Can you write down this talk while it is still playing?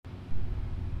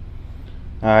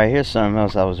Alright, here's something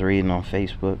else I was reading on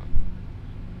Facebook.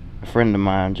 A friend of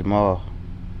mine, Jamal,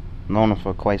 known him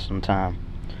for quite some time.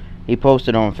 He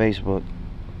posted on Facebook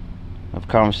a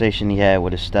conversation he had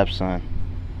with his stepson.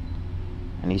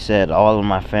 And he said, all of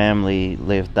my family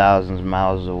live thousands of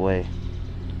miles away.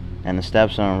 And the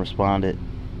stepson responded,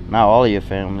 not all of your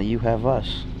family, you have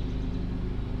us.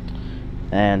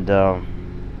 And, I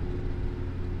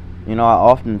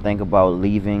often think about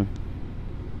leaving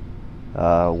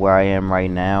where I am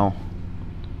right now,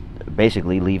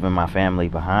 basically leaving my family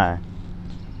behind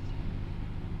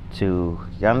to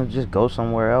just go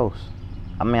somewhere else.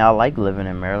 I mean, I like living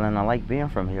in Maryland. I like being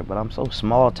from here, but I'm so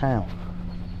small town.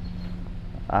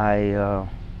 I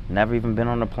never even been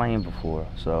on a plane before,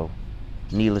 so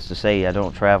needless to say, I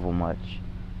don't travel much.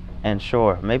 And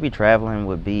sure, maybe traveling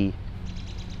would be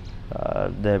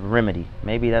the remedy.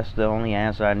 Maybe that's the only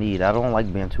answer I need. I don't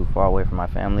like being too far away from my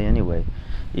family anyway,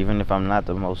 even if I'm not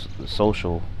the most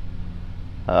social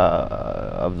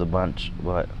of the bunch.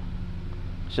 But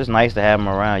it's just nice to have them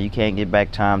around. You can't get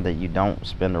back time that you don't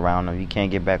spend around them. You can't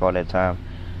get back all that time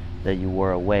that you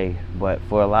were away. But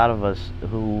for a lot of us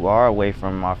who are away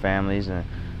from our families, and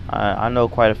I know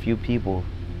quite a few people,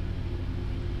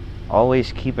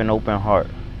 always keep an open heart.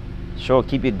 Sure,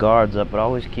 keep your guards up, but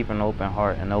always keep an open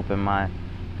heart and open mind,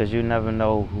 because you never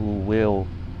know who will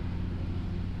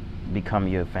become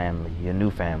your family, your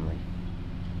new family.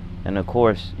 And of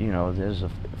course, there's a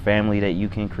family that you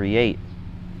can create,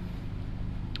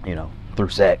 through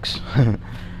sex,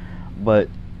 but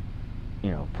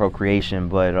procreation.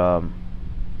 But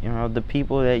the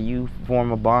people that you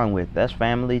form a bond with, that's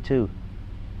family too.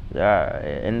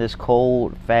 In this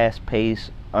cold, fast-paced,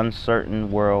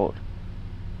 uncertain world,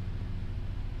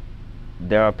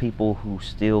 there are people who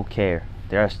still care.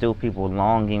 There are still people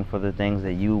longing for the things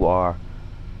that you are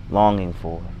longing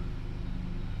for.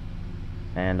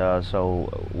 And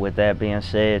so with that being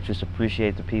said, just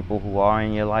appreciate the people who are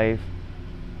in your life.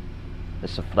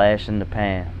 It's a flash in the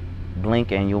pan.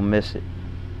 Blink and you'll miss it.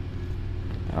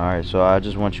 Alright, so I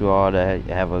just want you all to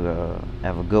have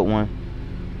a good one,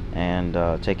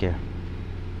 and take care.